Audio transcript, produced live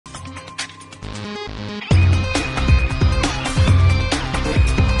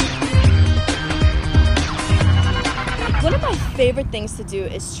favorite things to do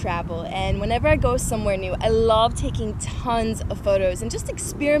is travel, and whenever I go somewhere new, I love taking tons of photos and just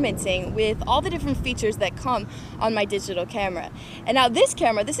experimenting with all the different features that come on my digital camera. And now this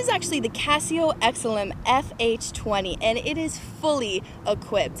camera, this is actually the Casio EXILIM FH20, and it is fully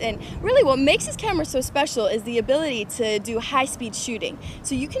equipped. And really what makes this camera so special is the ability to do high-speed shooting.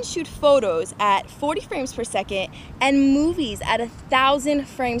 So you can shoot photos at 40 frames per second and movies at 1,000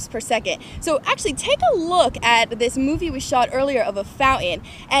 frames per second. So actually take a look at this movie we shot earlier of a fountain,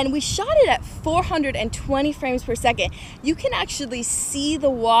 and we shot it at 420 frames per second. You can actually see the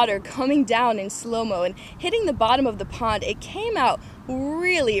water coming down in slow-mo and hitting the bottom of the pond. It came out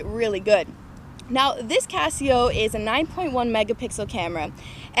really, really good. Now this Casio is a 9.1 megapixel camera,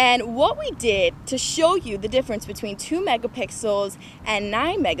 and what we did to show you the difference between 2 megapixels and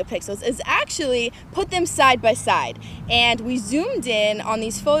 9 megapixels is actually put them side by side, and we zoomed in on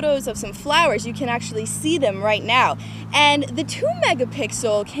these photos of some flowers. You can actually see them right now, and the 2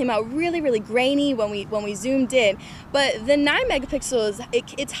 megapixel came out really, really grainy when we zoomed in, but the 9 megapixels,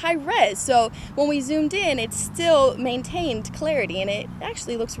 it's high res, so when we zoomed in it still maintained clarity, and it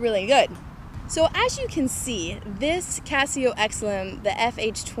actually looks really good. So as you can see, this Casio EXILIM, the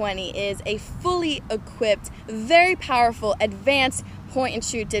FH20, is a fully equipped, very powerful, advanced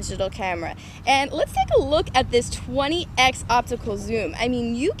point-and-shoot digital camera. And let's take a look at this 20x optical zoom. I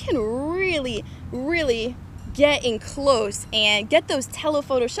mean, you can really, really get in close and get those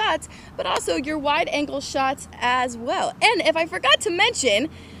telephoto shots, but also your wide-angle shots as well. And if I forgot to mention,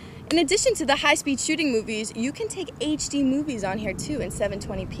 in addition to the high-speed shooting movies, you can take HD movies on here too in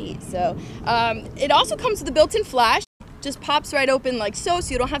 720p. So it also comes with a built-in flash. Just pops right open like so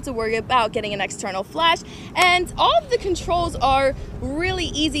you don't have to worry about getting an external flash. And all of the controls are really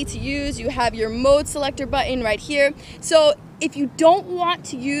easy to use. You have your mode selector button right here. So if you don't want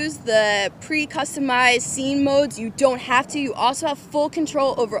to use the pre-customized scene modes, you don't have to. You also have full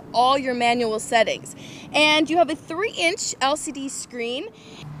control over all your manual settings. And you have a 3-inch LCD screen.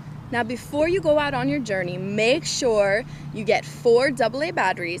 Now before you go out on your journey, make sure you get 4 AA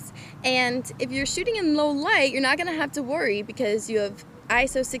batteries, and if you're shooting in low light, you're not going to have to worry because you have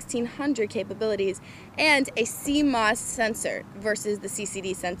ISO 1600 capabilities and a CMOS sensor versus the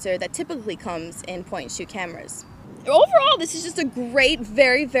CCD sensor that typically comes in point-and-shoot cameras. Overall, this is just a great,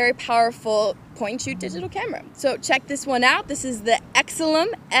 very, very powerful point-and-shoot digital camera. So check this one out. This is the EXILIM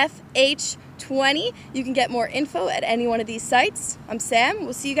FH20. You can get more info at any one of these sites. I'm Sam.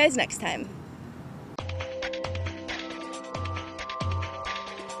 We'll see you guys next time.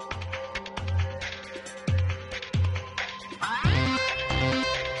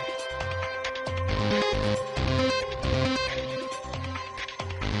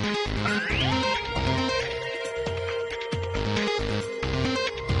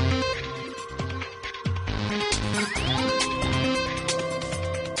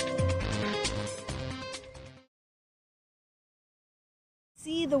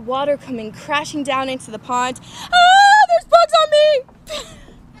 See the water coming crashing down into the pond. Ah, there's bugs on me!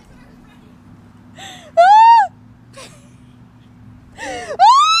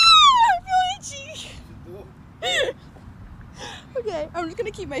 I'm really itchy. Okay, I'm just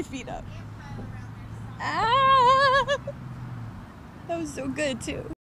gonna keep my feet up. Ah, that was so good too.